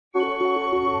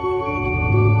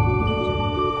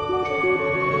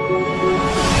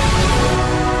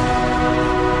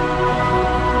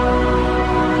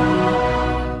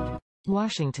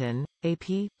Washington,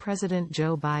 AP, President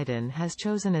Joe Biden has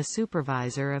chosen as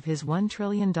supervisor of his $1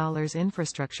 trillion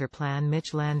infrastructure plan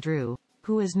Mitch Landrieu,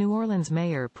 who as New Orleans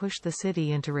mayor pushed the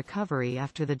city into recovery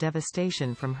after the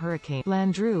devastation from Hurricane.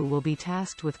 Landrieu will be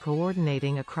tasked with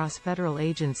coordinating across federal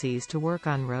agencies to work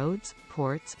on roads,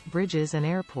 ports, bridges and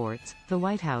airports, the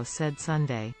White House said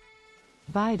Sunday.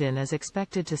 Biden is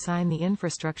expected to sign the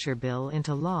infrastructure bill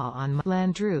into law on Monday.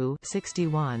 Landrieu,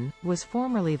 61, was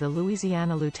formerly the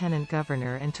Louisiana lieutenant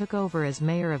governor and took over as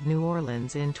mayor of New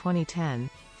Orleans in 2010,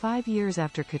 5 years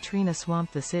after Katrina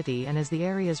swamped the city and as the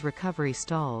area's recovery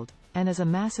stalled, and as a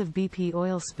massive BP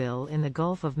oil spill in the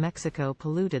Gulf of Mexico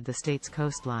polluted the state's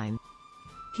coastline.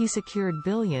 He secured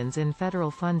billions in federal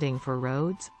funding for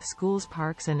roads, schools,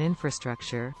 parks and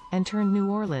infrastructure, and turned New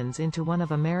Orleans into one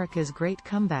of America's great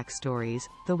comeback stories.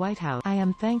 The White House. I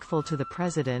am thankful to the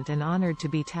President and honored to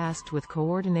be tasked with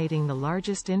coordinating the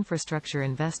largest infrastructure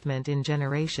investment in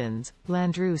generations,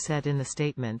 Landrieu said in the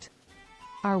statement.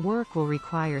 Our work will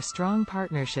require strong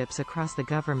partnerships across the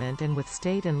government and with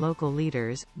state and local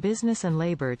leaders, business and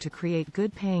labor to create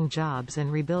good-paying jobs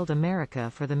and rebuild America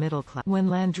for the middle class. When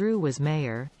Landrieu was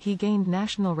mayor, he gained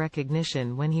national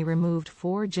recognition when he removed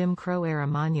 4 Jim Crow-era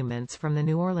monuments from the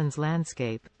New Orleans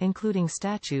landscape, including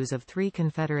statues of 3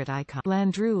 Confederate icons.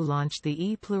 Landrieu launched the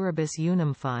E Pluribus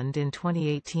Unum Fund in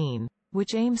 2018,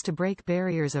 which aims to break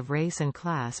barriers of race and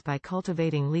class by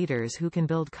cultivating leaders who can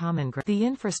build common ground. The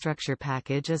infrastructure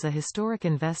package is a historic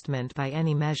investment by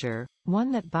any measure,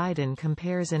 one that Biden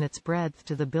compares in its breadth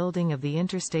to the building of the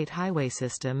interstate highway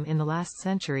system in the last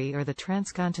century or the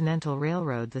transcontinental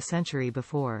railroad the century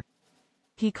before.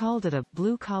 He called it a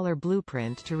blue-collar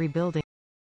blueprint to rebuilding